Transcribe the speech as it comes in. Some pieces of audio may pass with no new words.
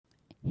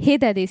Hey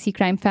there, Desi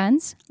Crime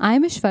fans.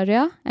 I'm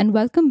Shafia, and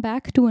welcome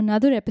back to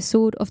another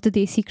episode of the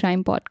Desi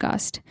Crime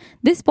Podcast.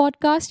 This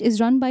podcast is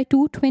run by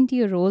two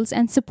 20-year-olds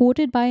and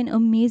supported by an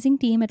amazing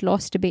team at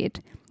Lost Debate.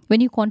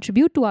 When you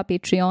contribute to our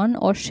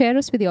Patreon or share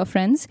us with your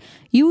friends,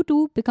 you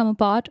too become a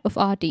part of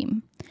our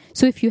team.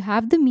 So if you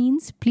have the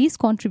means, please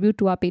contribute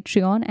to our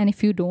Patreon, and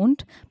if you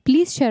don't,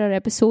 please share our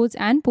episodes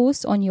and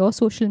posts on your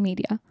social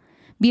media.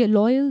 Be a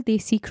loyal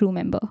Desi crew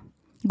member.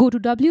 Go to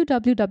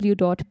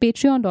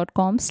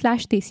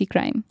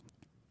www.patreon.com/desicrime.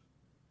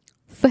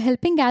 For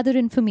helping gather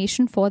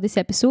information for this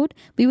episode,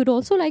 we would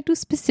also like to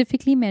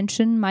specifically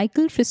mention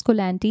Michael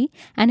Friscolanti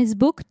and his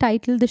book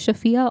titled The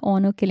Shafia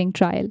Honor Killing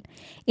Trial.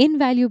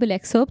 Invaluable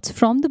excerpts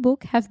from the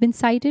book have been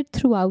cited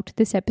throughout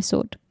this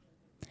episode.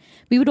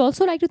 We would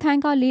also like to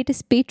thank our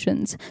latest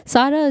patrons,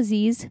 Sara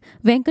Aziz,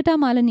 Venkata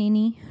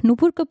Malaneni,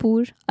 Nupur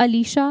Kapoor,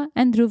 Alisha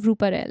and Dhruv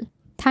Ruparel.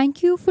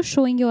 Thank you for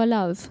showing your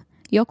love.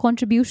 Your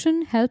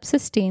contribution helps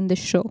sustain this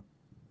show.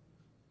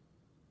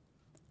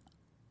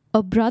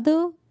 A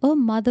brother, a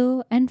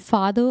mother, and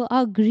father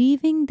are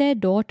grieving their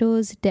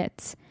daughters'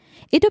 deaths.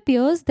 It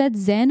appears that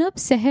Zainab,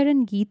 Seher,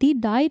 and Geeti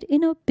died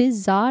in a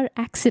bizarre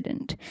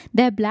accident.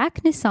 Their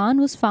black Nissan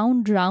was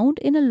found drowned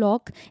in a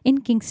loch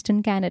in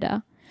Kingston,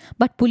 Canada.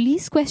 But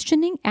police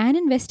questioning and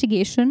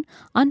investigation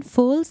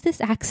unfurls this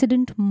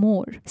accident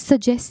more,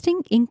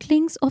 suggesting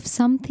inklings of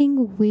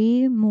something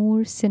way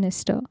more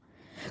sinister.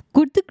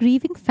 Could the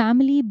grieving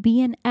family be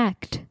an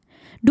act?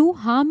 Do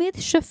Hamid,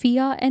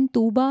 Shafia and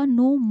Tuba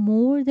know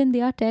more than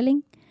they are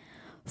telling?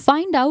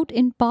 Find out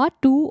in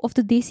part 2 of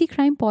the Desi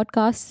Crime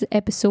Podcast's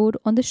episode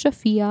on the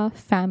Shafia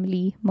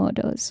family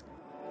murders.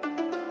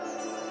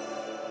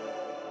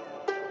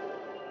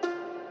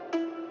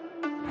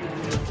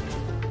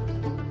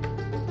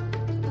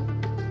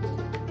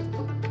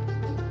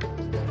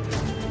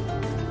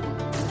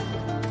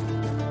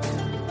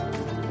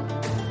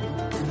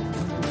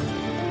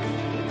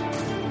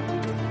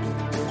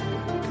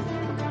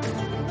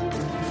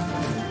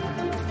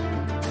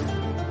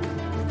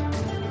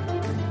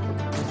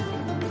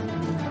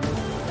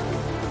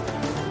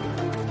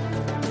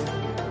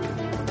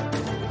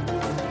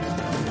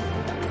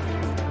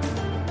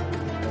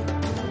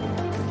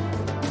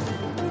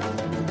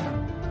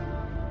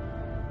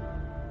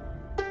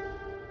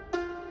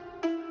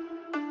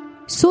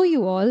 So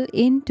you all,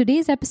 in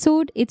today's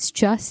episode, it's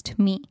just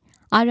me.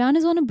 Aryan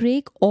is on a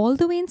break all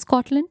the way in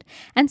Scotland,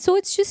 and so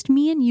it's just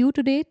me and you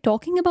today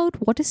talking about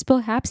what is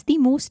perhaps the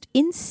most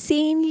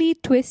insanely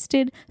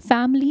twisted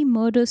family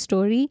murder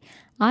story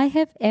I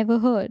have ever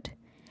heard.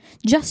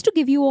 Just to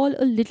give you all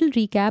a little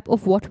recap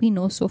of what we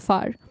know so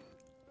far.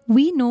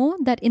 We know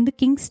that in the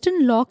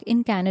Kingston Loch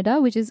in Canada,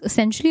 which is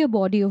essentially a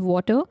body of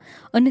water,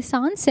 a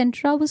Nissan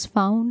Sentra was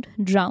found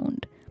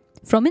drowned.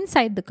 From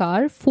inside the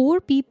car,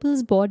 4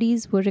 people's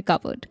bodies were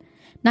recovered.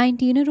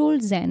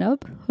 19-year-old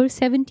Zainab, her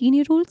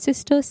 17-year-old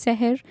sister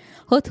Seher,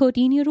 her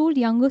 13-year-old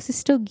younger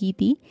sister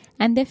Geeti,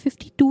 and their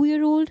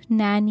 52-year-old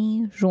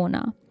nanny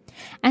Rona.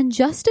 And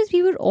just as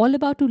we were all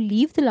about to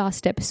leave the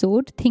last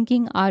episode,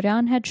 thinking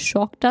Aryan had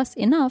shocked us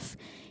enough,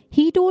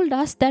 he told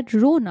us that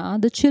Rona,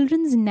 the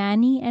children's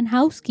nanny and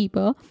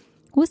housekeeper,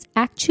 was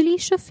actually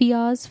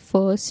Shafia's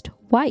first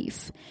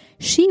wife.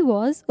 She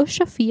was a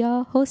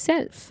Shafia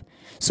herself.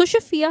 So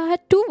Shafia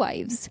had 2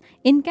 wives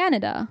in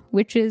Canada,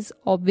 which is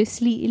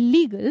obviously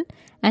illegal,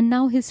 and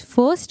now his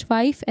first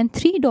wife and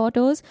 3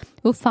 daughters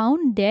were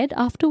found dead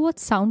after what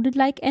sounded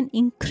like an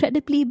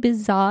incredibly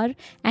bizarre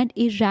and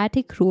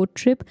erratic road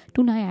trip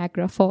to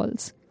Niagara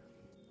Falls.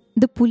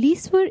 The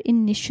police were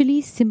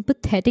initially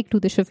sympathetic to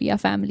the Shafia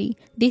family.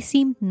 They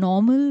seemed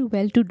normal,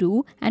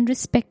 well-to-do, and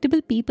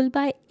respectable people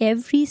by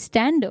every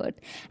standard,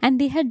 and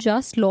they had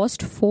just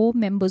lost 4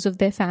 members of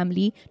their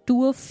family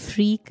to a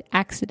freak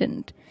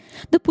accident.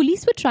 The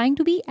police were trying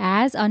to be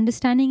as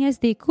understanding as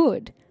they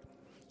could.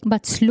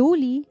 But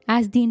slowly,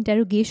 as the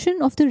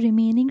interrogation of the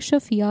remaining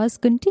Shafias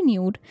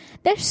continued,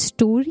 their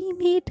story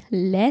made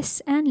less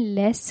and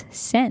less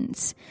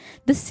sense.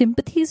 The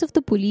sympathies of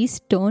the police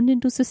turned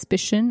into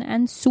suspicion,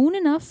 and soon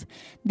enough,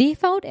 they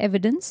found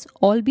evidence,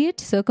 albeit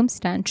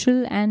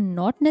circumstantial and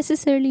not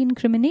necessarily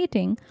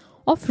incriminating,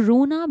 of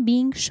Rona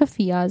being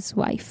Shafia's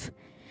wife.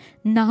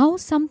 Now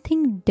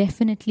something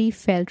definitely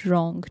felt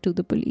wrong to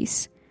the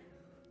police.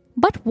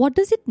 But what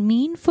does it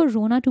mean for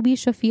Rona to be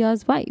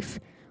Shafia's wife?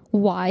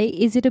 Why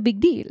is it a big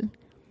deal?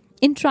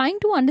 In trying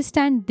to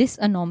understand this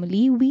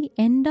anomaly, we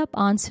end up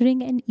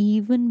answering an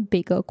even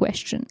bigger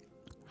question.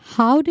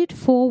 How did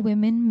 4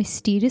 women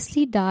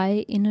mysteriously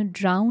die in a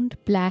drowned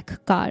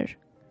black car?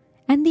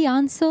 And the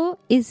answer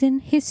is in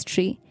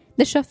history,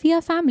 the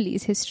Shafia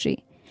family's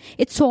history.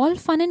 It's all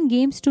fun and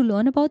games to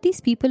learn about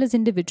these people as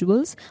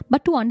individuals,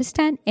 but to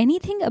understand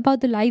anything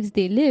about the lives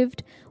they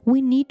lived,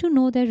 we need to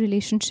know their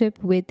relationship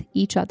with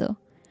each other.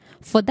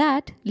 For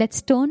that,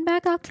 let's turn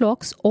back our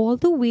clocks all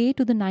the way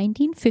to the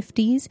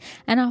 1950s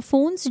and our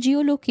phone's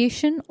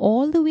geolocation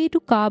all the way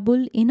to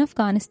Kabul in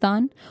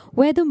Afghanistan,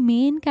 where the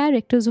main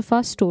characters of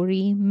our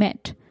story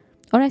met,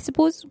 or I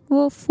suppose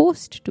were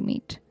forced to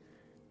meet.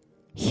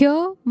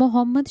 Here,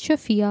 Muhammad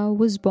Shafia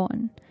was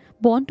born.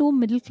 Born to a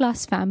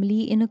middle-class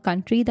family in a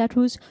country that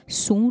was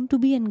soon to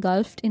be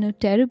engulfed in a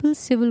terrible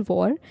civil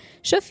war,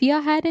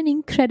 Shafia had an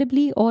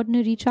incredibly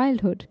ordinary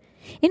childhood.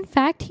 In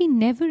fact, he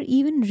never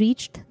even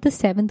reached the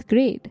 7th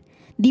grade.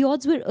 The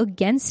odds were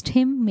against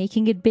him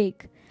making it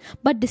big.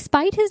 But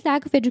despite his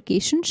lack of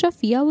education,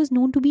 Shafia was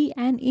known to be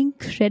an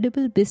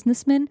incredible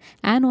businessman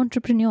and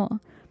entrepreneur.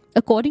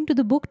 According to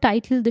the book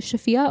titled The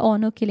Shafia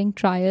Honor Killing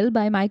Trial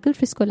by Michael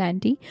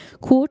Friscolanti,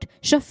 quote,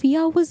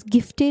 Shafia was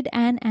gifted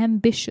and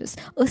ambitious,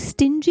 a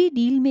stingy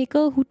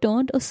dealmaker who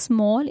turned a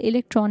small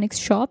electronics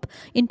shop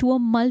into a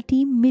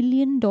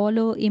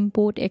multi-million-dollar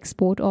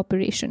import-export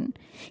operation.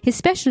 His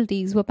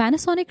specialties were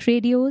Panasonic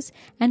radios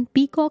and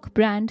Peacock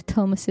brand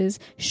thermoses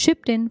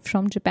shipped in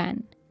from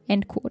Japan,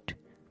 end quote.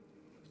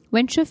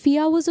 When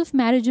Shafia was of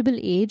marriageable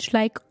age,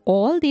 like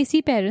all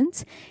Desi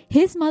parents,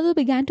 his mother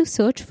began to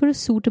search for a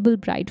suitable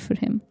bride for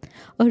him.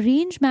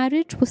 Arranged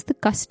marriage was the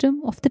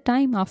custom of the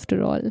time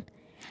after all.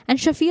 And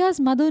Shafia's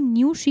mother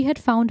knew she had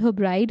found her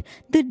bride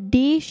the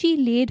day she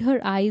laid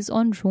her eyes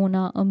on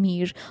Rona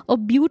Amir, a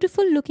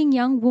beautiful-looking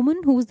young woman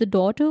who was the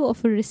daughter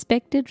of a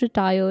respected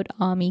retired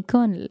army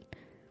colonel.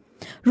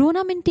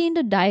 Rona maintained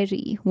a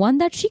diary, one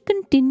that she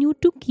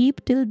continued to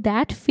keep till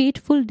that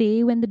fateful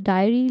day when the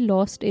diary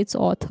lost its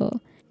author.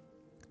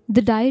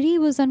 The diary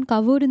was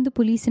uncovered in the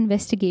police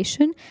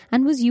investigation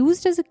and was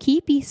used as a key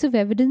piece of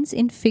evidence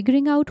in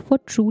figuring out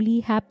what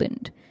truly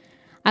happened.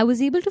 I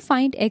was able to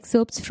find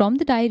excerpts from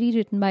the diary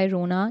written by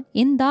Rona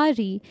in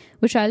Dari,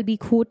 which I'll be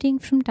quoting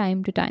from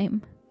time to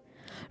time.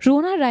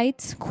 Rona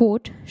writes,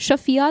 quote,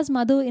 Shafia's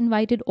mother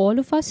invited all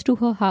of us to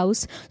her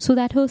house so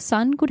that her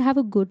son could have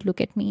a good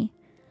look at me.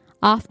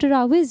 After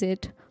our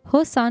visit,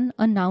 her son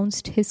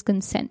announced his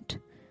consent.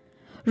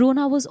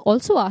 Rona was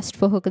also asked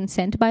for her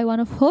consent by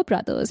one of her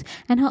brothers,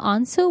 and her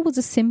answer was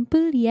a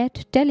simple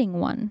yet telling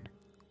one.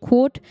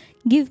 Quote,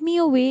 give me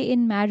away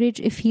in marriage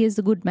if he is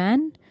a good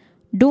man,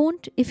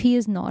 don't if he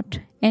is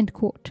not, end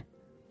quote.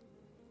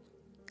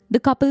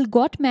 The couple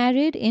got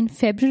married in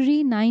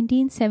February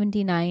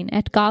 1979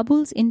 at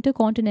Kabul's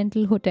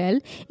Intercontinental Hotel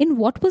in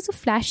what was a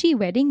flashy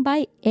wedding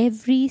by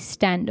every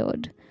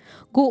standard.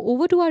 Go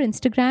over to our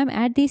Instagram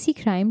at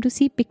Desi Crime to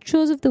see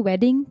pictures of the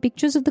wedding,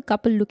 pictures of the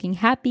couple looking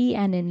happy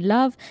and in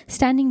love,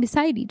 standing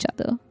beside each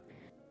other.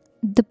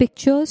 The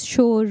pictures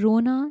show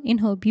Rona in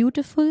her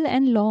beautiful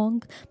and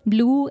long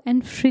blue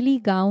and frilly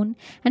gown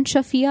and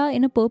Shafia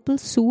in a purple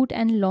suit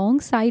and long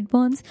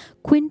sideburns,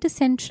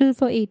 quintessential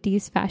for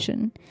 80s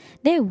fashion.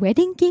 Their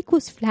wedding cake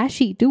was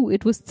flashy too.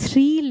 It was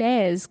 3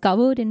 layers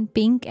covered in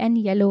pink and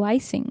yellow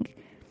icing.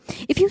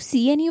 If you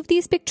see any of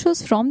these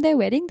pictures from their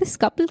wedding, this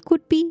couple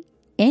could be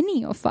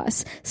any of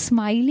us,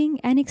 smiling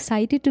and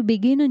excited to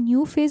begin a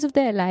new phase of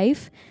their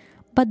life.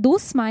 But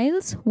those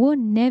smiles were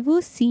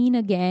never seen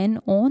again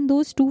on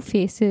those two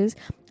faces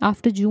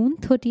after June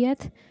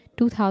 30th,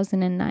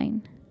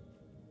 2009.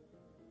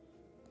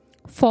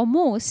 For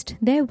most,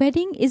 their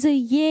wedding is a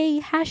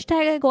yay,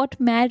 #I got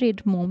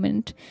married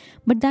moment.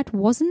 But that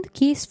wasn't the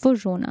case for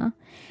Rona.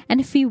 And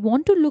if we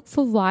want to look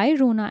for why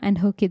Rona and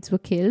her kids were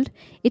killed,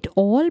 it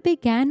all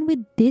began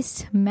with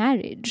this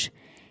marriage.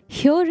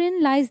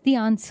 Herein lies the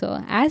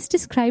answer, as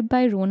described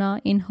by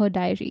Rona in her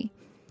diary.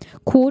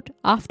 Quote,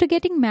 after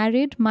getting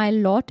married, my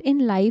lot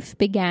in life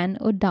began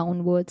a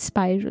downward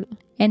spiral,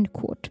 end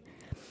quote.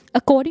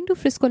 According to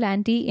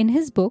Friscolanti in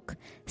his book,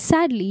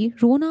 sadly,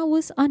 Rona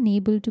was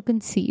unable to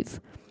conceive.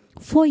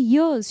 For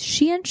years,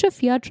 she and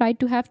Shafia tried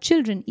to have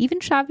children, even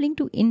traveling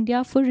to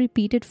India for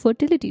repeated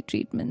fertility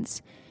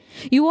treatments.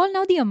 You all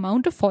know the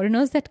amount of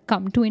foreigners that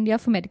come to India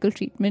for medical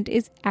treatment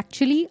is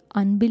actually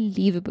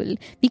unbelievable.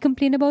 We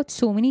complain about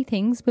so many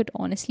things, but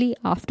honestly,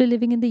 after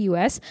living in the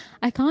US,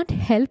 I can't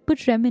help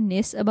but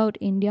reminisce about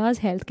India's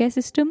healthcare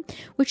system,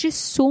 which is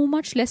so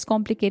much less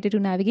complicated to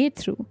navigate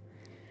through.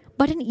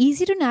 But an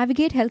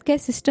easy-to-navigate healthcare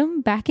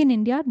system back in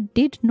India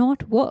did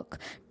not work.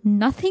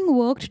 Nothing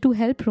worked to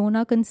help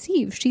Rona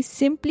conceive. She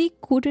simply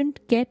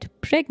couldn't get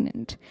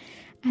pregnant.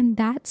 And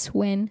that's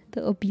when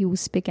the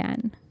abuse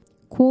began.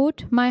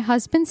 Quote, my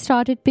husband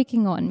started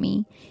picking on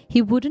me.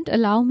 He wouldn't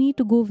allow me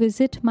to go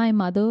visit my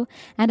mother,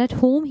 and at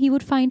home he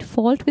would find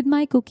fault with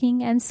my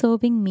cooking and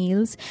serving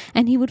meals,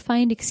 and he would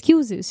find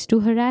excuses to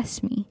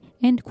harass me,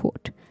 end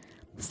quote.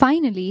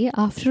 Finally,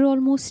 after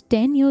almost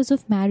 10 years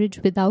of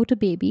marriage without a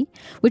baby,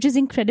 which is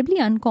incredibly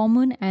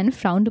uncommon and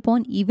frowned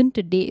upon even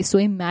today, so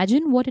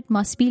imagine what it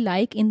must be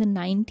like in the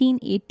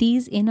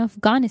 1980s in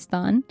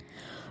Afghanistan,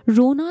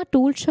 Rona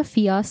told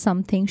Shafia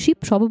something she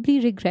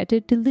probably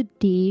regretted till the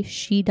day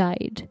she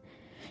died.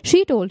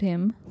 She told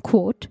him,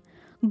 quote,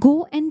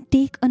 go and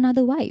take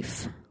another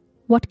wife.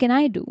 What can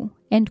I do?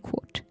 End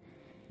quote.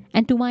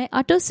 And to my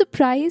utter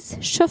surprise,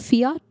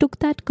 Shafia took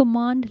that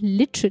command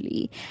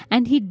literally,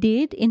 and he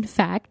did, in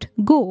fact,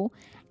 go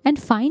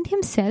and find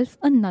himself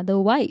another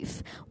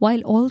wife,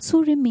 while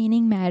also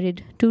remaining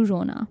married to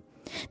Rona.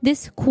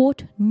 This,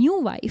 quote, new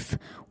wife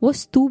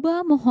was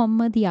Tuba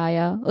Muhammad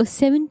Yaya, a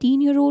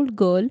 17-year-old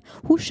girl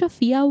who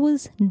Shafia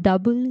was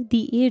double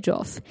the age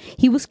of.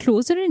 He was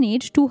closer in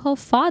age to her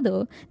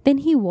father than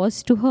he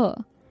was to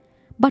her.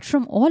 But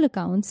from all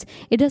accounts,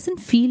 it doesn't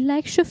feel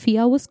like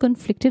Shafia was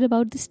conflicted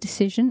about this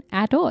decision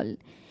at all.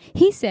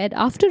 He said,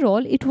 after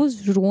all, it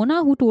was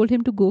Rona who told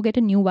him to go get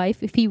a new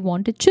wife if he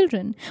wanted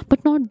children.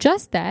 But not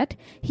just that,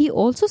 he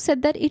also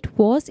said that it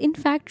was in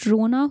fact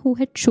Rona who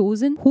had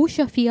chosen who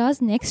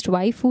Shafia's next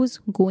wife was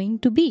going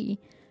to be.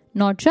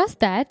 Not just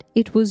that,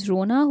 it was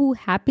Rona who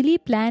happily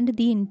planned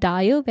the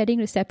entire wedding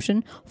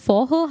reception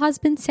for her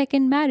husband's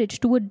second marriage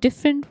to a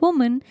different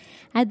woman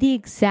at the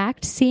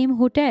exact same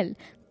hotel,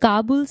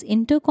 Kabul's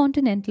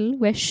Intercontinental,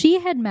 where she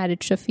had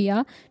married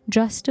Shafia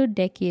just a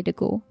decade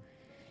ago.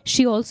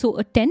 She also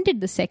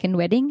attended the second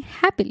wedding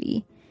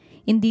happily.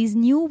 In these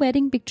new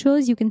wedding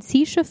pictures, you can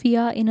see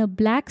Shafia in a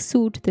black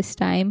suit this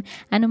time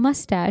and a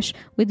mustache,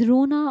 with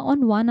Rona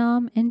on one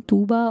arm and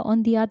Tuba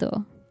on the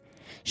other.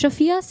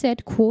 Shafia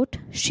said, quote,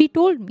 "She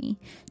told me,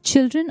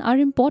 children are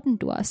important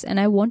to us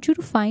and I want you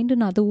to find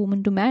another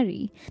woman to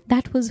marry.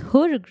 That was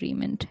her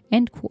agreement,"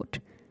 end quote.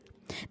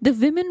 The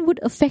women would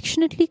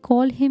affectionately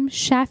call him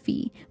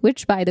Shafi,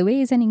 which, by the way,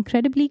 is an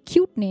incredibly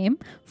cute name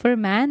for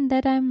a man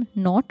that I'm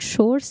not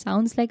sure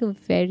sounds like a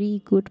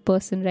very good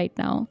person right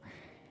now.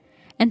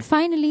 And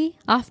finally,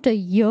 after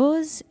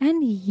years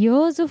and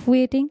years of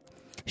waiting,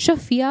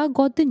 Shafia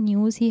got the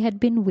news he had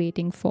been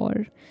waiting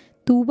for.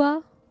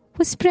 Tuba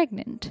was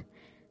pregnant.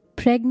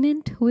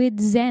 Pregnant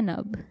with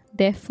Zainab,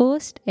 their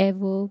first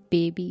ever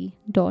baby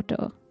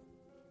daughter.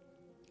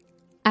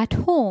 At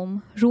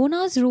home,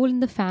 Rona's role in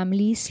the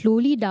family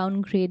slowly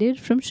downgraded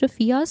from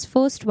Shafia's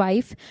first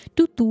wife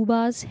to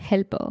Tuba's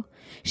helper.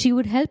 She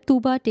would help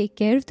Tuba take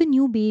care of the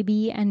new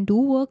baby and do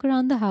work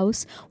around the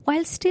house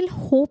while still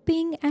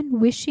hoping and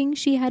wishing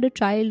she had a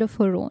child of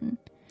her own.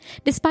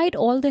 Despite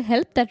all the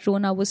help that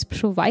Rona was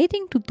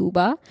providing to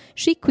Tuba,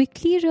 she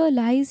quickly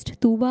realized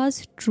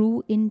Tuba's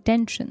true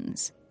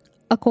intentions.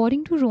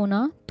 According to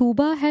Rona,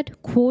 Tuba had,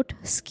 quote,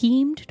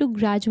 schemed to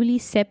gradually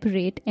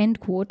separate, end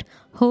quote,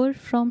 her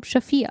from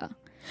Shafia.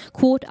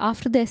 Quote,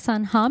 "After their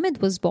son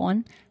Hamid was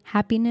born,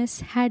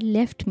 happiness had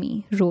left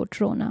me,"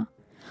 wrote Rona.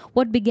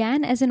 What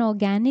began as an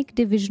organic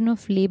division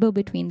of labor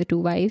between the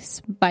two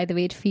wives, by the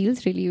way, it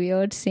feels really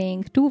weird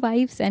saying two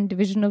wives and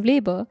division of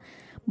labor,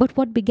 but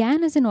what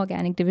began as an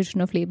organic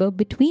division of labor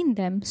between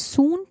them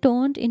soon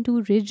turned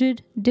into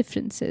rigid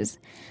differences.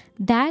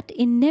 That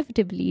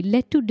inevitably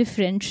led to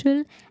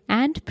differential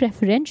and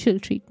preferential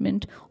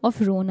treatment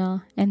of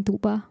Rona and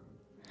Tuba.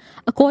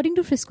 According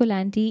to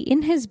Friscolanti,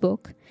 in his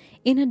book,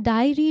 in a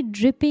diary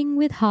dripping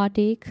with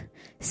heartache,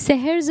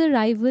 Seher's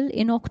arrival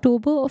in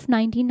October of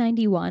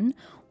 1991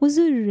 was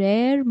a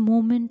rare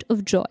moment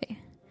of joy.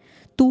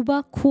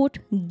 Tuba, quote,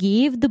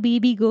 gave the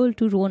baby girl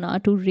to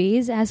Rona to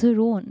raise as her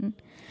own.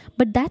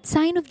 But that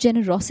sign of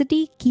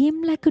generosity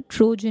came like a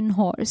Trojan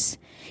horse.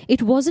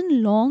 It wasn't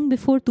long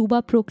before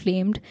Tuba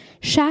proclaimed,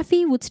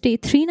 "Shafi would stay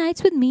 3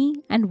 nights with me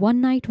and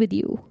 1 night with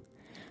you."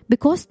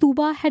 Because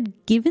Tuba had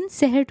given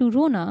Seher to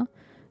Rona,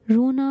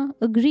 Rona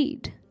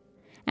agreed.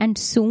 And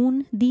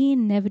soon the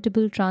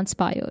inevitable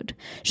transpired.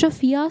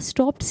 Shafia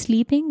stopped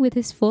sleeping with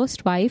his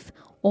first wife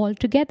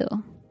altogether.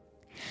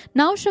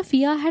 Now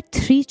Shafia had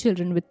 3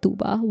 children with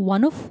Tuba,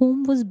 one of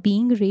whom was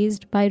being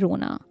raised by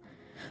Rona.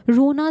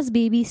 Rona's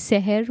baby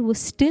Seher was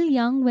still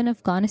young when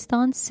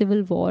Afghanistan's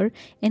civil war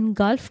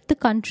engulfed the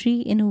country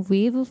in a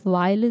wave of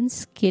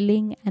violence,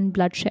 killing, and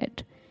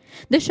bloodshed.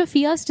 The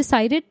Shafias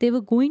decided they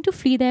were going to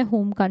flee their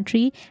home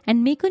country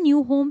and make a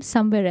new home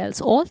somewhere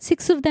else, all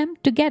 6 of them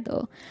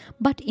together.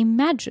 But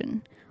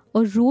imagine,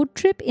 a road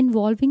trip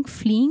involving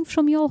fleeing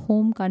from your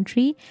home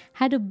country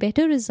had a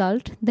better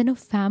result than a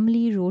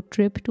family road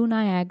trip to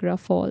Niagara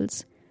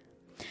Falls.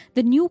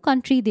 The new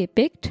country they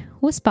picked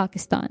was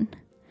Pakistan.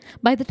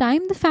 By the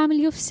time the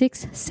family of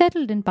 6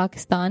 settled in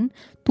Pakistan,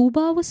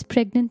 Tuba was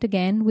pregnant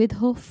again with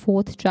her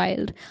 4th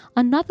child,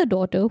 another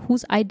daughter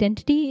whose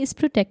identity is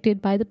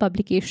protected by the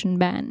publication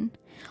ban.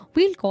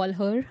 We'll call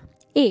her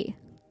A.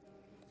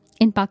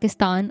 In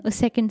Pakistan, a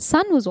second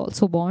son was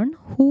also born,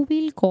 who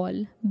we'll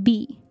call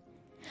B.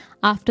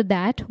 After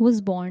that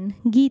was born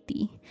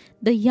Geeti,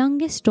 the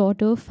youngest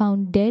daughter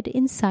found dead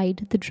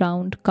inside the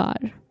drowned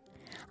car.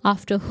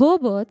 After her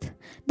birth,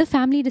 the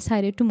family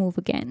decided to move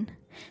again,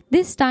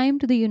 this time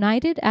to the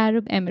United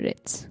Arab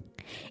Emirates.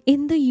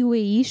 In the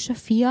UAE,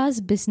 Shafia's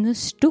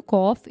business took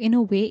off in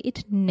a way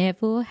it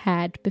never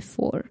had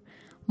before.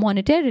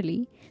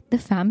 Monetarily, the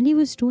family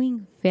was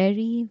doing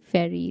very,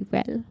 very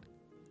well.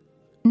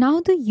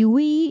 Now, the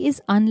UAE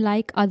is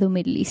unlike other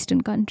Middle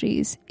Eastern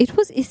countries. It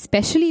was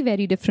especially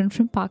very different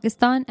from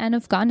Pakistan and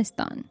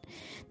Afghanistan.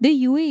 The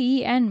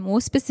UAE, and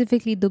more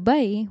specifically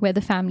Dubai, where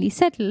the family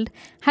settled,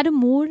 had a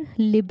more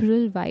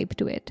liberal vibe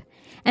to it.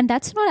 And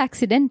that's not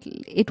accidental.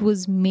 It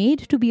was made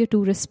to be a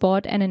tourist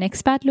spot and an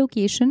expat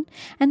location,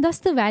 and thus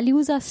the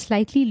values are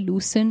slightly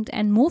loosened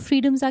and more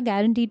freedoms are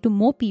guaranteed to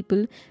more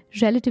people,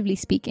 relatively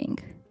speaking.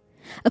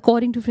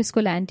 According to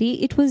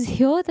Friscolanti, it was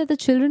here that the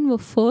children were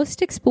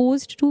first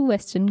exposed to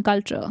Western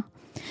culture.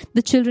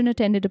 The children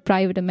attended a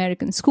private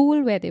American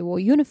school where they wore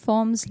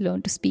uniforms,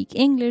 learned to speak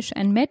English,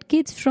 and met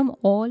kids from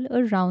all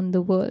around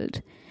the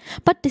world.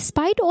 But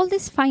despite all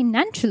this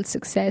financial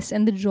success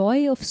and the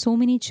joy of so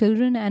many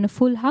children and a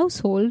full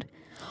household,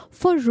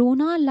 for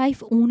Rona,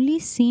 life only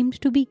seemed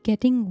to be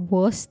getting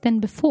worse than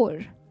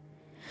before.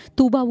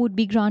 Tuba would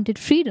be granted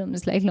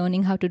freedoms like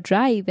learning how to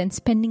drive and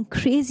spending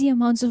crazy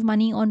amounts of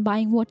money on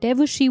buying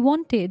whatever she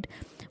wanted,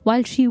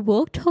 while she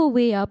worked her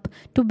way up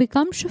to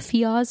become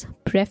Shafia's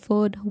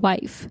preferred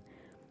wife.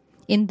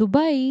 In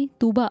Dubai,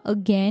 Tuba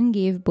again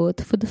gave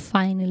birth for the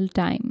final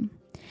time.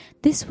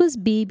 This was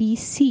baby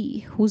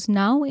C, who's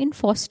now in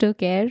foster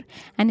care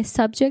and is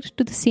subject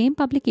to the same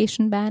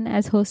publication ban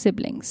as her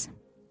siblings.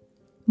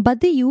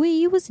 But the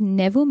UAE was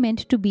never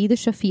meant to be the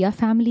Shafia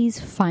family's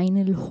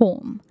final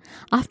home.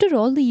 After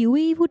all, the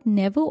UAE would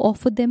never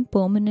offer them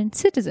permanent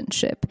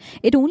citizenship.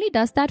 It only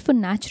does that for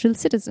natural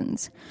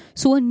citizens.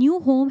 So a new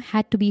home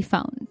had to be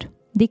found.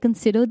 They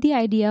considered the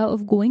idea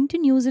of going to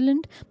New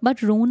Zealand,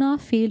 but Rona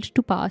failed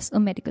to pass a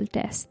medical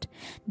test.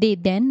 They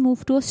then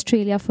moved to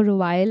Australia for a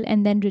while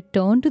and then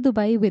returned to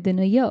Dubai within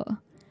a year.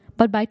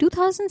 But by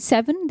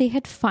 2007, they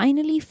had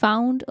finally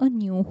found a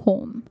new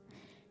home: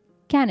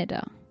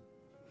 Canada.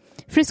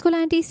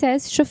 Friscolanti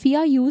says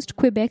Shafia used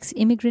Quebec's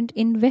Immigrant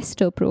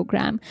Investor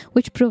Program,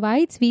 which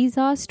provides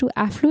visas to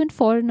affluent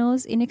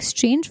foreigners in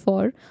exchange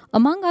for,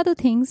 among other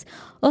things,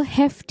 a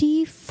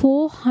hefty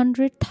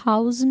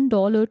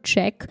 $400,000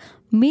 check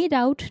made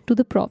out to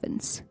the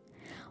province.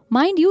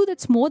 Mind you,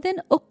 that's more than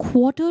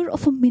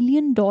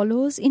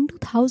 $250,000 in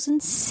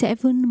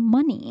 2007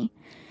 money.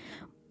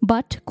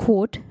 But,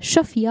 quote,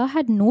 Shafia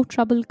had no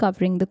trouble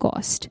covering the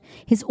cost.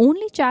 His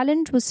only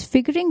challenge was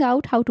figuring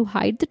out how to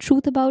hide the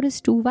truth about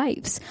his two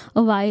wives,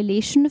 a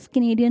violation of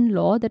Canadian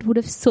law that would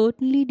have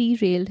certainly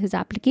derailed his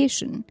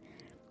application.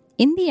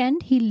 In the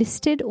end, he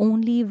listed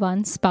only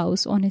one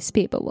spouse on his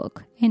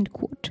paperwork, end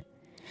quote.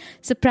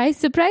 Surprise,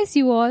 surprise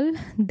you all,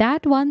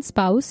 that one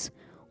spouse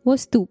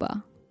was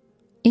Tuba.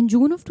 In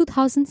June of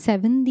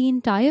 2007, the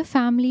entire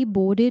family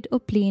boarded a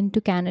plane to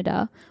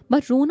Canada,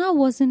 but Rona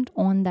wasn't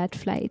on that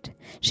flight.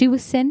 She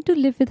was sent to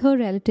live with her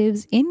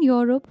relatives in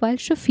Europe while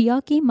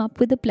Shafia came up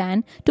with a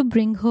plan to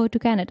bring her to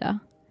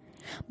Canada.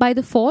 By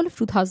the fall of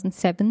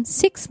 2007,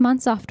 6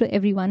 months after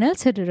everyone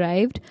else had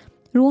arrived,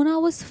 Rona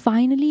was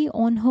finally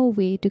on her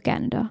way to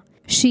Canada.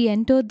 She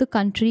entered the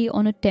country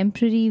on a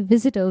temporary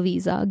visitor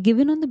visa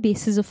given on the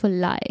basis of a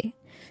lie.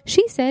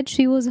 She said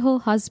she was her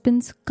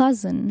husband's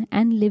cousin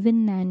and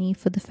live-in nanny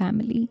for the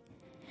family.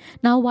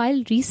 Now,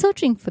 while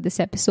researching for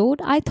this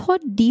episode, I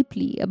thought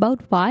deeply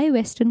about why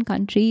Western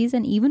countries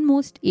and even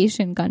most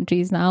Asian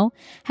countries now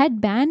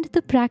had banned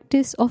the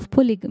practice of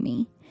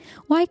polygamy.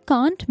 Why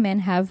can't men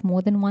have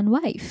more than one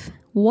wife?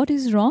 What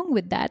is wrong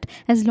with that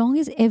as long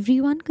as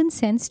everyone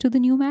consents to the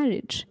new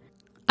marriage?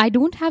 I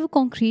don't have a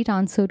concrete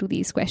answer to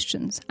these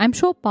questions. I'm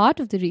sure part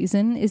of the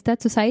reason is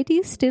that society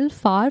is still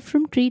far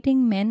from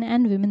treating men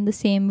and women the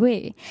same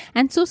way.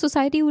 And so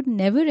society would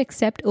never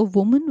accept a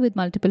woman with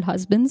multiple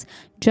husbands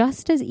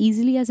just as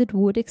easily as it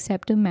would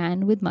accept a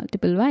man with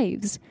multiple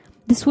wives.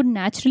 This would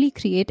naturally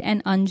create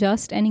an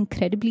unjust and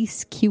incredibly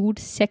skewed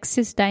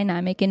sexist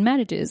dynamic in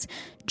marriages,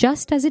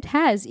 just as it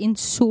has in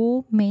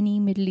so many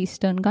Middle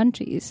Eastern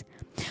countries.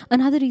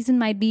 Another reason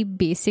might be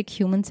basic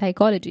human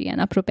psychology and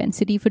our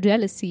propensity for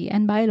jealousy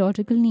and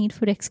biological need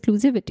for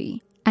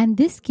exclusivity. And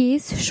this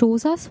case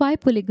shows us why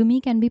polygamy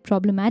can be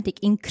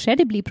problematic,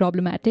 incredibly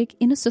problematic,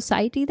 in a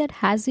society that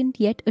hasn't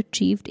yet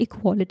achieved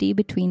equality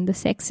between the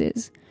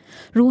sexes.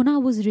 Rona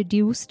was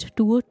reduced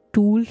to a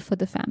tool for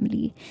the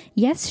family.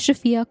 Yes,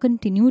 Shafia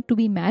continued to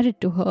be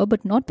married to her,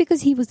 but not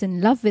because he was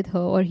in love with her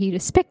or he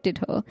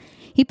respected her.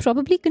 He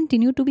probably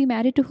continued to be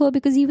married to her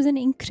because he was an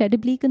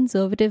incredibly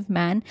conservative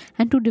man,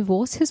 and to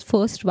divorce his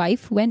first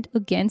wife went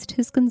against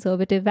his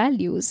conservative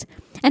values.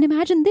 And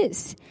imagine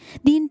this.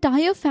 The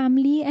entire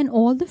family and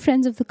all the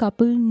friends of the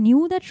couple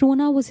knew that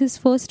Rona was his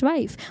first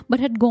wife, but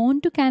had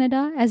gone to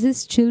Canada as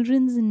his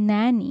children's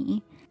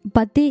nanny.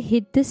 But they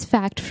hid this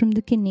fact from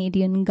the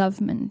Canadian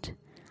government.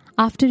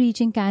 After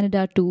reaching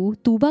Canada too,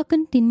 Tuba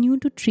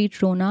continued to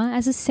treat Rona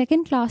as a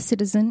second-class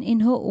citizen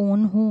in her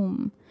own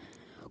home.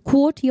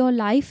 Quote, "Your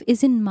life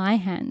is in my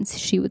hands,"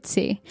 she would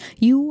say.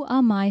 "You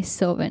are my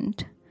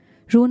servant."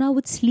 Rona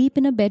would sleep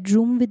in a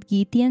bedroom with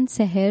Geeti and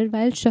Seher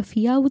while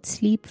Shafia would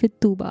sleep with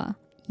Tuba.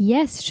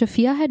 Yes,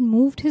 Shafia had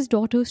moved his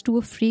daughters to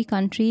a free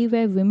country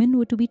where women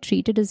were to be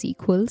treated as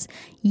equals.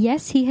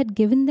 Yes, he had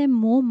given them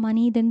more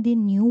money than they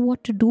knew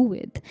what to do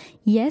with.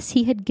 Yes,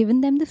 he had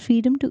given them the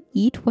freedom to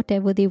eat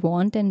whatever they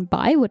want and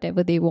buy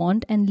whatever they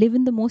want and live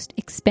in the most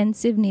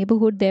expensive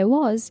neighborhood there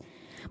was.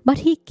 But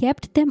he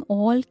kept them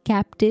all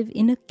captive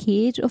in a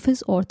cage of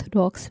his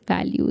orthodox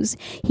values.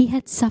 He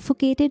had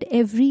suffocated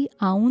every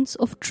ounce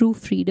of true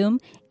freedom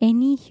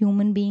any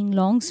human being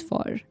longs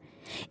for.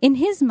 In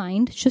his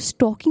mind, just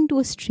talking to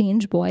a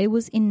strange boy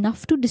was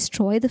enough to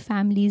destroy the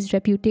family's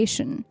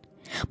reputation.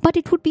 But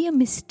it would be a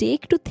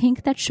mistake to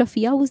think that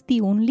Shafia was the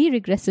only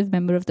regressive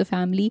member of the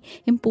family,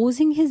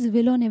 imposing his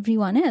will on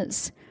everyone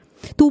else.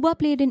 Tuba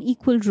played an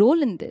equal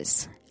role in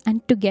this.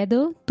 And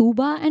together,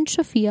 Tuba and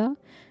Shafia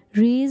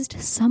raised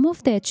some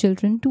of their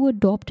children to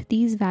adopt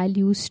these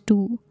values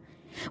too.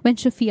 When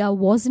Shafia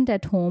wasn't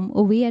at home,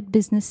 away at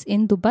business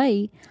in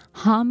Dubai,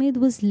 Hamid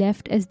was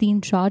left as the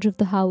in charge of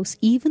the house,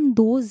 even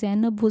though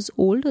Zainab was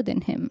older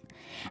than him.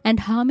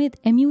 And Hamid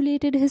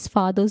emulated his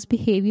father's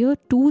behavior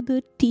to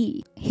the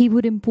T. He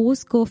would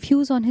impose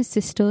curfews on his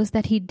sisters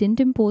that he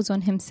didn't impose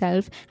on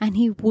himself, and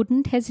he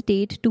wouldn't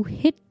hesitate to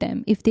hit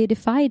them if they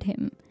defied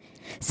him.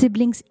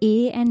 Siblings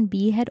A and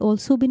B had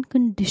also been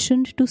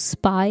conditioned to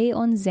spy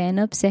on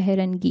Zainab, Seher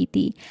and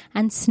Geeti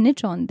and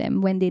snitch on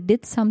them when they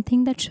did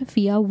something that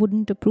Shafia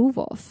wouldn't approve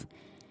of.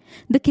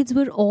 The kids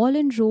were all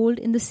enrolled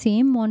in the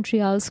same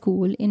Montreal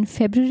school in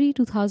February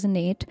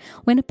 2008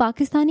 when a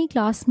Pakistani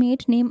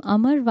classmate named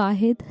Amar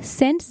Wahid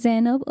sent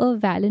Zainab a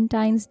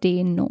Valentine's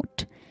Day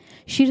note.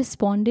 She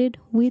responded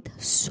with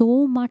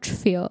so much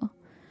fear.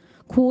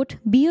 Quote,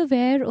 "Be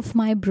aware of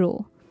my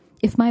bro.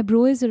 If my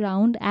bro is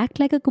around, act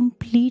like a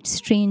complete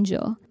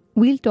stranger.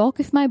 We'll talk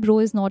if my bro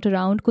is not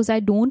around because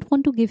I don't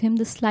want to give him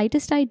the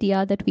slightest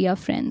idea that we are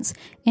friends."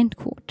 End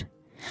quote.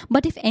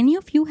 But if any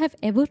of you have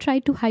ever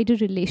tried to hide a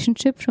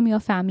relationship from your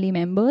family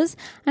members,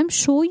 I'm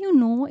sure you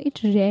know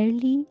it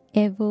rarely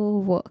ever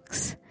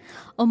works.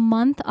 A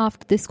month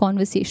after this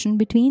conversation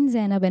between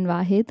Zainab and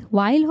Wahid,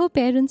 while her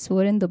parents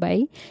were in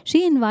Dubai,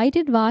 she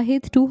invited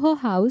Wahid to her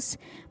house,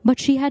 but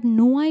she had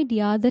no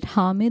idea that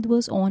Hamid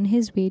was on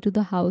his way to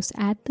the house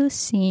at the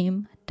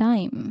same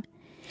time.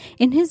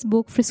 In his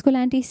book,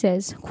 Friscolanti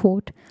says,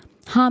 quote,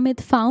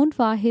 "Hamid found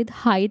Wahid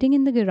hiding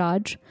in the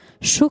garage,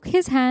 shook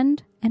his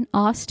hand and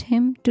asked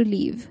him to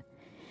leave.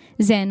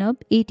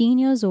 Zainab, 18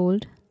 years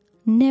old,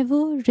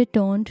 never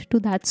returned to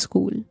that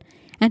school.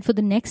 And for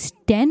the next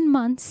 10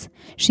 months,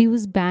 she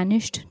was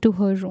banished to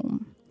her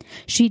room.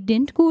 She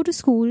didn't go to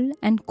school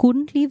and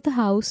couldn't leave the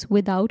house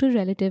without a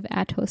relative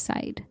at her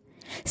side.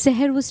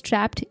 Seher was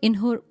trapped in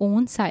her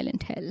own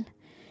silent hell.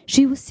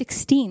 She was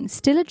 16,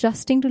 still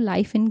adjusting to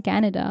life in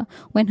Canada,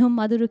 when her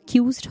mother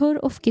accused her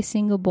of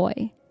kissing a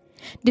boy.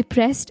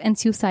 Depressed and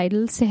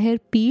suicidal, Seher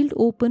peeled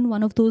open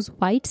one of those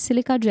white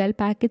silica gel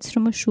packets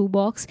from a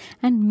shoebox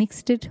and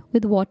mixed it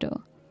with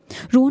water.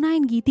 Rona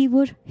and Geeti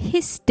were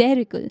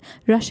hysterical,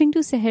 rushing to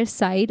Seher's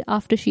side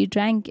after she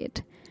drank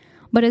it.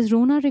 But as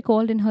Rona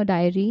recalled in her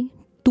diary,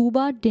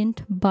 Tuba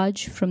didn't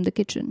budge from the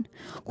kitchen.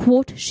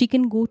 Quote, "She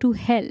can go to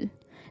hell.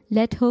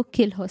 Let her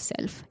kill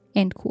herself."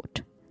 End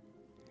quote.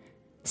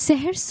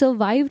 Seher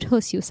survived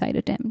her suicide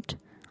attempt.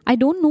 I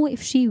don't know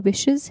if she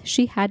wishes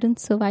she hadn't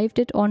survived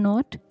it or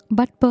not,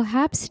 but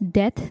perhaps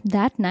death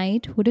that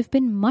night would have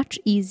been much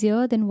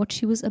easier than what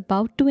she was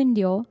about to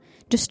endure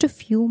just a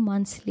few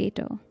months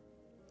later.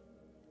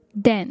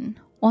 Then,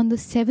 on the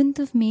 7th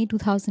of May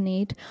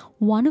 2008,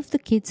 one of the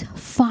kids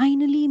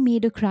finally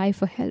made a cry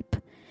for help.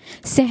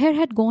 Seher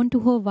had gone to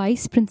her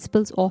vice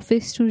principal's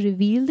office to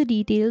reveal the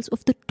details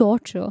of the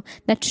torture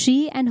that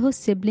she and her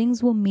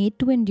siblings were made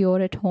to endure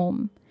at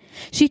home.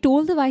 She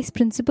told the vice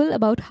principal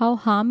about how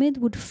Hamid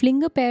would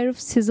fling a pair of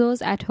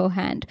scissors at her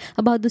hand,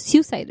 about the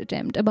suicide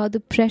attempt, about the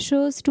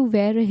pressures to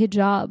wear a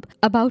hijab,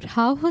 about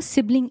how her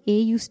sibling A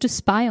used to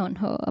spy on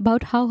her,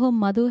 about how her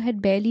mother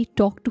had barely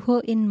talked to her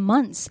in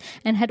months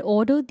and had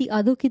ordered the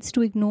other kids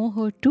to ignore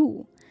her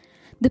too.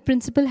 The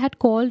principal had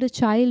called a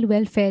child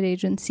welfare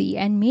agency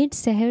and made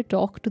Seher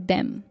talk to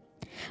them.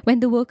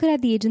 When the worker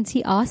at the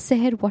agency asked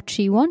Seher what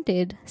she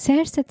wanted,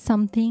 Seher said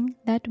something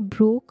that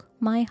broke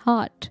my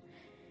heart.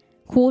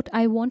 Quote,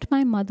 "I want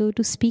my mother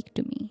to speak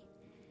to me."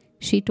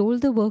 She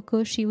told the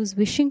worker she was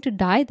wishing to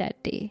die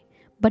that day,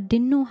 but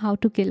didn't know how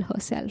to kill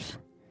herself.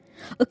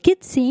 A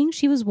kid saying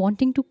she was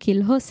wanting to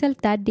kill herself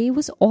that day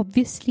was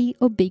obviously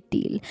a big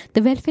deal.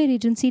 The welfare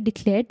agency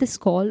declared this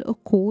call a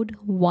Code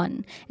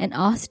 1 and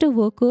asked a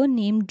worker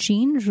named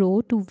Jean Rowe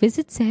to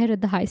visit Seher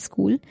at the high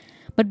school.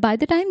 But by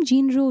the time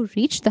Jean Rowe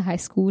reached the high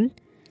school,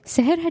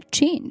 Seher had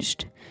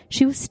changed.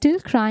 She was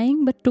still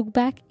crying but took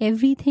back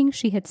everything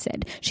she had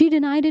said. She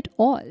denied it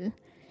all.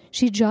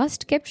 She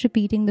just kept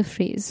repeating the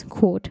phrase,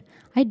 quote,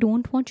 "I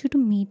don't want you to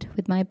meet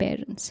with my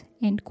parents,"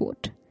 end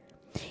quote.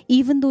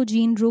 Even though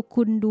Jean Rowe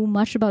couldn't do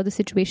much about the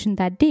situation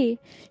that day,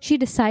 she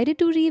decided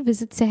to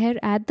revisit Seher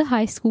at the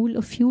high school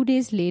a few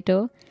days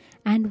later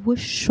and was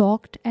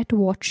shocked at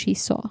what she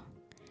saw.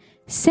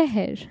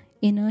 Seher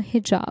in a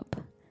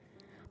hijab.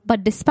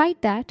 But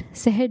despite that,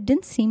 Seher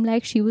didn't seem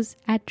like she was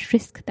at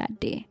risk that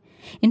day.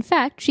 In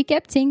fact, she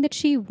kept saying that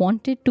she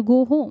wanted to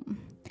go home.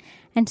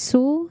 And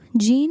so,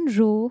 Jean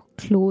Rowe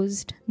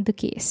closed the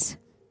case.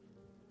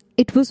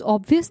 It was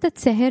obvious that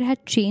Seher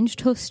had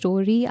changed her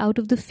story out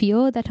of the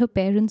fear that her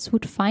parents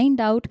would find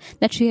out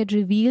that she had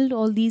revealed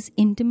all these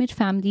intimate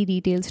family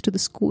details to the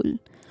school.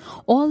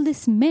 All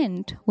this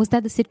meant was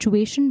that the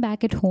situation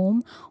back at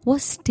home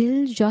was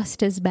still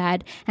just as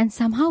bad and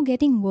somehow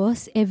getting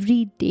worse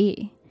every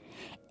day.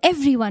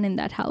 Everyone in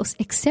that house,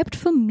 except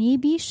for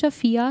maybe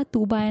Shafia,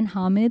 Tuba and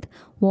Hamid,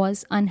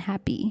 was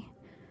unhappy.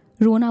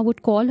 Rona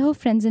would call her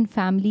friends and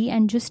family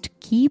and just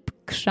keep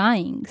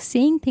crying,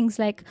 saying things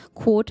like,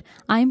 quote,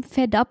 "I'm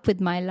fed up with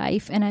my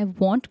life and I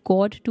want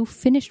God to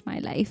finish my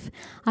life.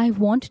 I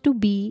want to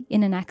be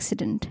in an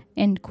accident,"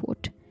 end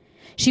quote.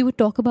 She would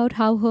talk about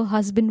how her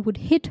husband would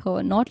hit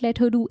her, not let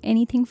her do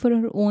anything for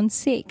her own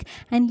sake,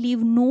 and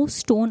leave no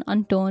stone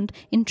unturned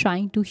in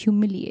trying to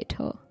humiliate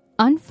her.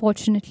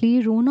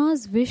 Unfortunately,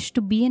 Rona's wish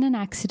to be in an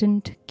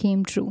accident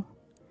came true.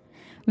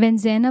 When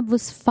Zainab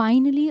was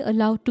finally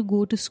allowed to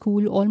go to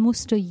school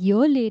almost a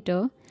year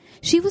later,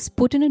 she was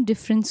put in a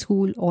different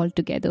school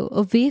altogether,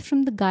 away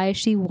from the guy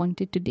she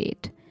wanted to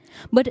date.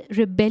 But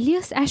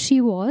rebellious as she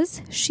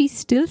was, she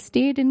still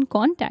stayed in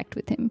contact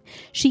with him.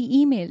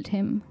 She emailed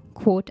him,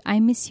 quote, "I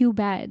miss you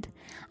bad.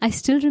 I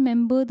still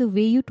remember the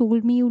way you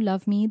told me you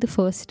love me the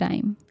first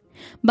time.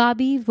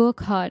 Babi,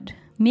 work hard.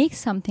 Make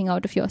something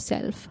out of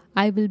yourself.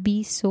 I will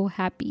be so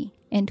happy,"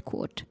 end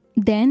quote.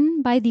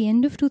 Then, by the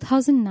end of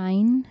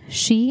 2009,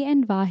 she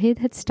and Wahid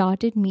had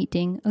started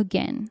meeting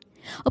again.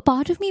 A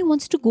part of me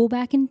wants to go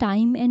back in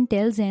time and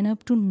tell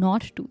Zainab to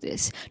not do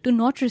this, to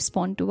not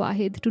respond to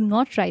Wahid, to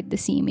not write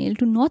this email,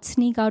 to not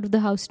sneak out of the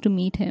house to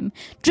meet him,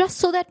 just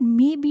so that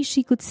maybe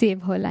she could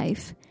save her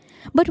life.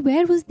 But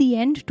where was the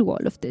end to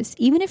all of this?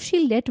 Even if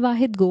she let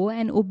Wahid go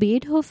and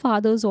obeyed her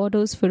father's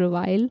orders for a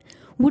while,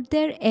 would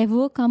there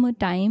ever come a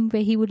time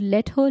where he would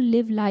let her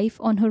live life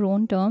on her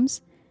own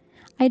terms?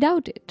 I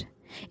doubt it.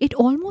 It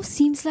almost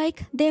seems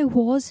like there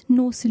was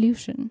no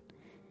solution.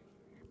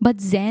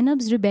 But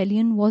Zainab's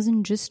rebellion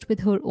wasn't just with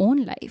her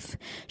own life.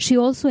 She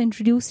also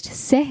introduced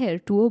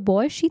Seher to a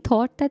boy she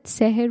thought that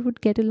Seher would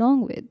get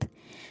along with.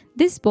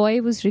 This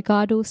boy was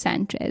Ricardo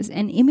Sanchez,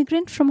 an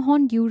immigrant from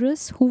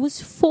Honduras who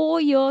was 4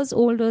 years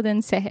older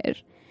than Seher.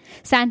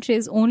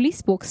 Sanchez only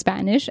spoke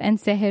Spanish and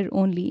Seher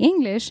only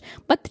English,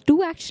 but the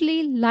two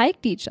actually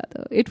liked each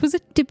other. It was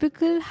a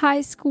typical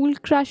high school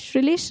crush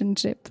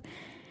relationship.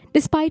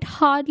 Despite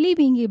hardly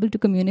being able to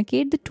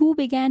communicate, the two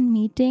began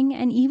meeting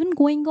and even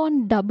going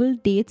on double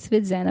dates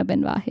with Zainab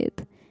and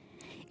Wahid.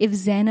 If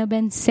Zainab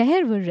and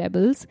Seher were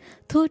rebels,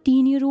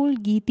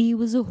 13-year-old Geeti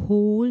was a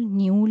whole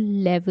new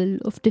level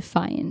of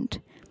defiant.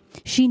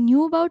 She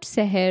knew about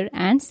Seher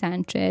and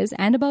Sanchez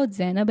and about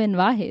Zainab and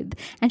Wahid,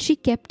 and she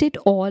kept it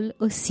all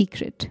a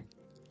secret.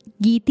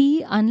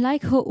 Geeti,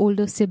 unlike her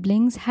older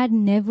siblings, had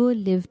never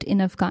lived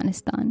in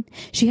Afghanistan.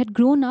 She had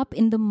grown up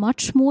in the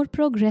much more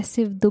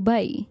progressive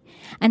Dubai.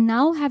 And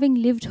now, having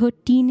lived her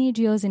teenage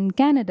years in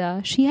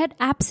Canada, she had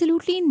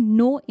absolutely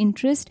no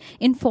interest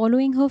in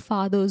following her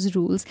father's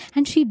rules,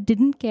 and she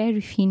didn't care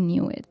if he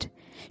knew it.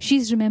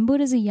 She's remembered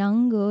as a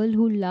young girl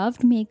who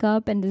loved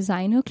makeup and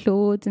designer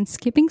clothes and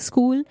skipping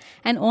school,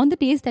 and on the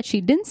days that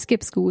she didn't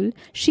skip school,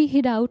 she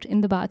hid out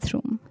in the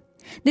bathroom.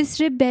 This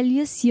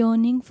rebellious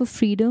yearning for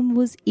freedom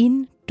was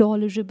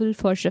intolerable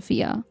for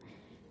Shafia,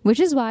 which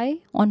is why,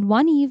 on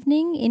one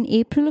evening in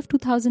April of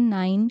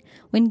 2009,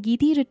 when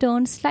Geeti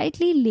returned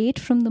slightly late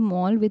from the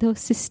mall with her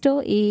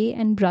sister A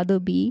and brother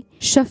B,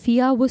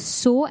 Shafia was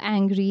so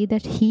angry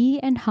that he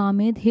and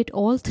Hamid hit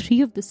all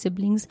three of the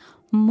siblings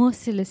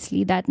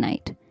mercilessly that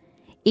night.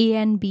 A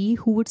and B,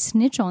 who would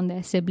snitch on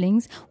their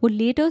siblings, would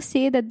later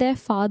say that their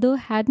father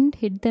hadn't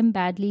hit them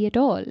badly at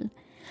all.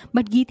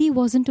 But Geeti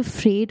wasn't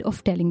afraid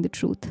of telling the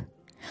truth.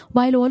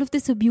 While all of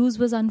this abuse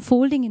was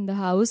unfolding in the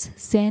house,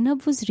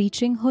 Zainab was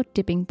reaching her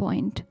tipping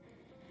point.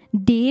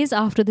 Days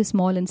after the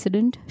small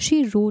incident,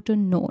 she wrote a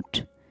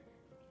note.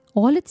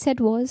 All it said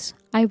was,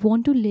 "I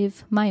want to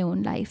live my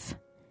own life."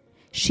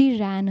 She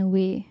ran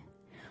away.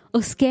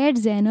 A scared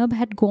Zainab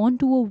had gone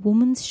to a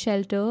woman's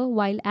shelter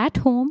while at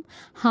home,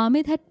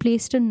 Hamid had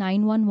placed a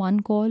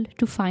 911 call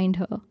to find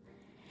her.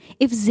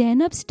 If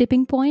Zainab's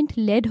tipping point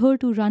led her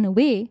to run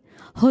away,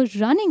 her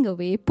running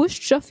away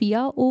pushed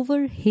Shafia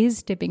over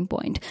his tipping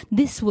point.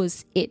 This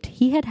was it.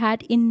 He had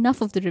had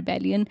enough of the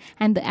rebellion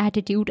and the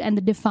attitude and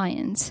the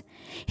defiance.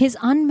 His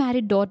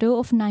unmarried daughter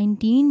of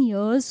 19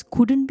 years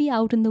couldn't be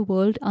out in the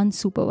world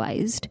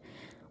unsupervised.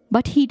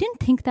 But he didn't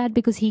think that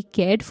because he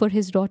cared for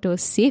his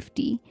daughter's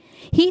safety.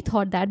 He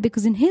thought that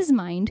because in his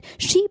mind,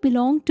 she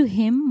belonged to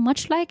him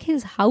much like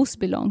his house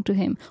belonged to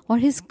him or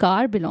his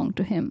car belonged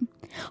to him.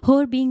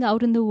 Her being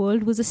out in the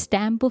world was a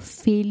stamp of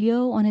failure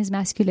on his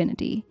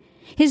masculinity.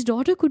 His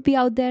daughter could be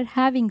out there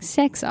having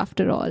sex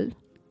after all.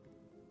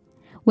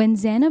 When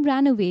Zainab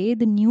ran away,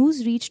 the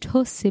news reached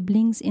her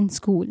siblings in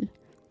school.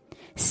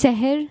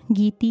 Seher,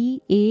 Geeti,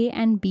 A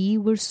and B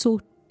were so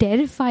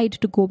terrified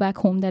to go back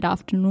home that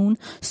afternoon,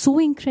 so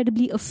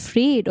incredibly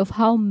afraid of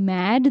how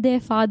mad their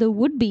father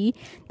would be,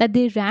 that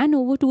they ran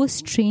over to a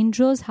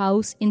stranger's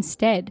house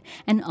instead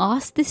and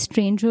asked this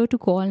stranger to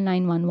call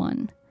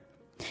 911.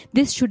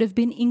 This should have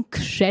been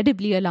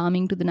incredibly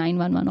alarming to the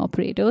 911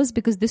 operators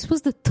because this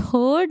was the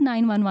third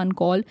 911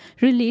 call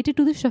related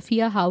to the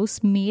Shafia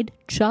house made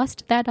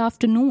just that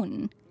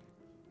afternoon.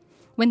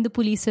 When the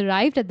police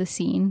arrived at the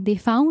scene, they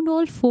found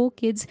all 4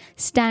 kids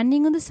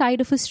standing on the side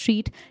of a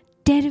street,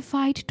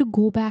 terrified to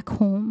go back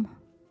home.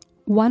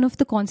 One of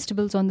the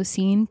constables on the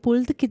scene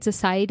pulled the kids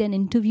aside and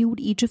interviewed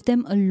each of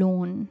them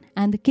alone,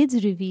 and the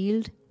kids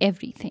revealed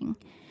everything.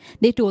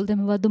 They told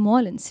them about the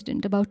mall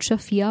incident, about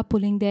Shafia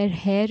pulling their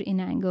hair in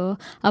anger,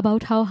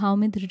 about how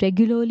Hamid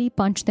regularly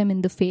punched them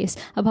in the face,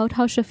 about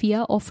how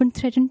Shafia often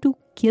threatened to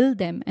kill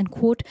them and,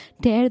 quote,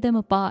 tear them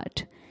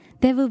apart.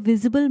 There were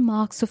visible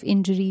marks of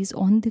injuries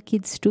on the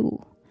kids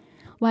too.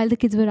 While the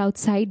kids were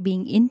outside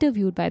being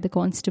interviewed by the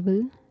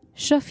constable,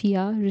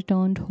 Shafia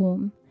returned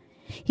home.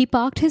 He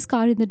parked his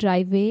car in the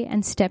driveway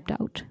and stepped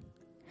out.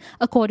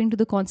 According to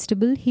the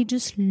constable, he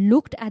just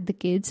looked at the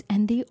kids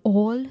and they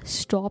all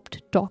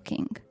stopped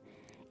talking.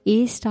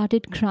 A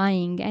started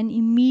crying and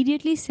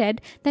immediately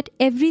said that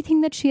everything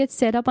that she had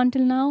said up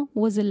until now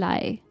was a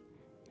lie.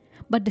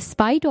 But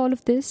despite all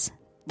of this,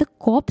 the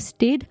cops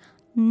did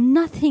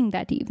nothing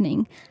that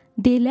evening.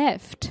 They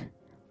left.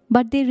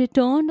 But they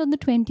returned on the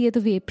 20th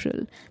of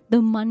April,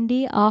 the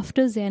Monday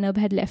after Zainab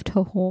had left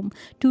her home,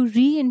 to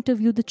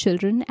re-interview the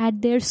children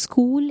at their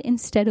school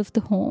instead of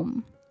the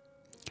home.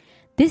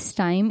 This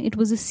time, it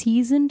was a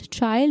seasoned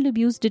child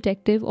abuse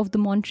detective of the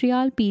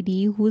Montreal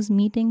PD who was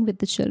meeting with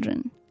the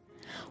children.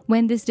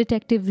 When this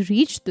detective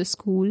reached the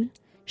school,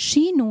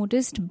 she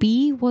noticed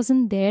B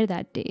wasn't there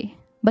that day,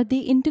 but they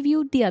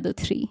interviewed the other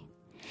three.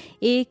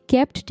 A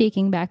kept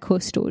taking back her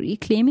story,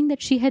 claiming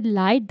that she had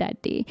lied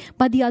that day,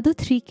 but the other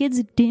three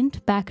kids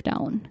didn't back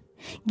down.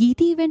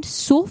 Geeti went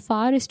so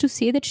far as to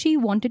say that she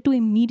wanted to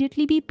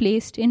immediately be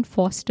placed in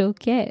foster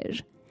care.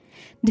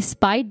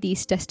 Despite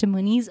these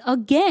testimonies,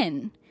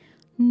 again,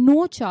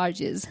 no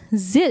charges,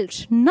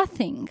 zilch,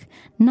 nothing.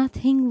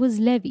 Nothing was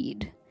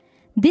levied.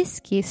 This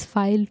case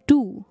file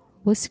too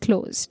was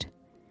closed.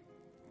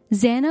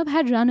 Zainab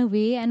had run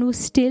away and was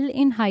still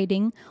in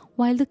hiding,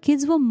 while the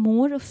kids were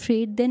more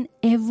afraid than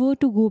ever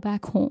to go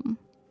back home.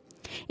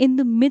 In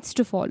the midst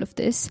of all of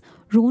this,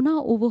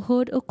 Rona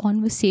overheard a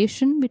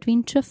conversation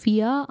between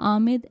Shafia,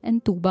 Ahmed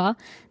and Tuba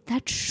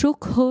that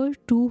shook her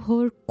to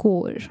her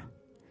core.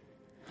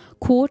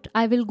 Quote,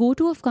 I will go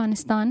to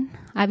Afghanistan,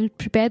 I will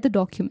prepare the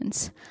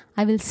documents,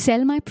 I will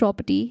sell my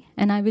property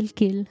and I will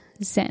kill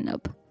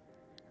Zainab.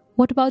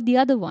 What about the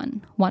other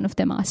one? One of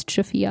them asked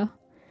Shafia.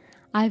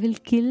 I will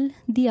kill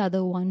the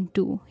other one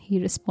too,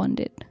 he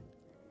responded.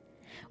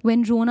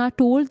 When Rona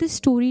told this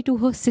story to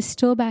her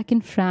sister back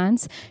in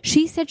France,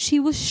 she said she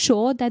was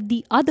sure that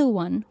the other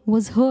one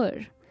was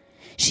her.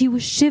 She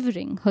was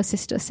shivering, her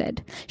sister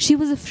said. She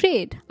was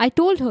afraid. I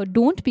told her,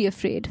 don't be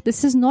afraid.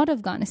 This is not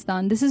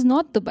Afghanistan. This is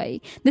not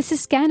Dubai. This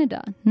is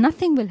Canada.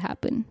 Nothing will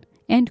happen.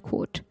 End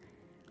quote.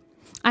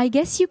 I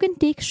guess you can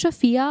take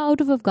Shafia out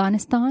of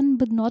Afghanistan,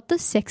 but not the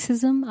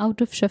sexism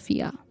out of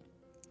Shafia.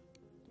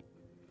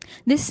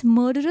 This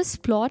murderous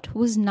plot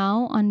was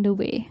now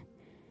underway.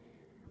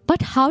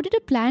 But how did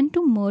a plan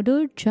to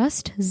murder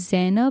just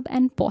Zainab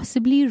and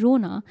possibly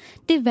Rona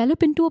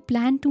develop into a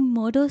plan to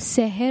murder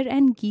Seher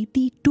and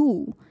Geeti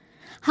too?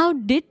 How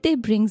did they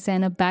bring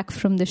Zainab back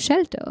from the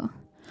shelter?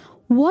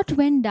 What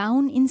went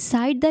down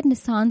inside that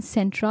Nissan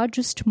Sentra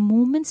just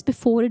moments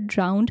before it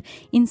drowned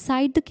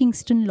inside the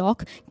Kingston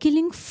Lock,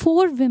 killing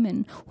 4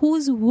 women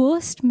whose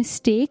worst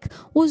mistake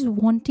was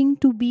wanting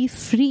to be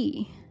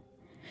free?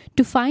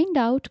 To find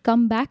out,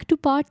 come back to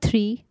part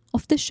 3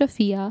 of the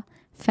Shafia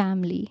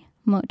family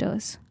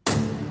murders.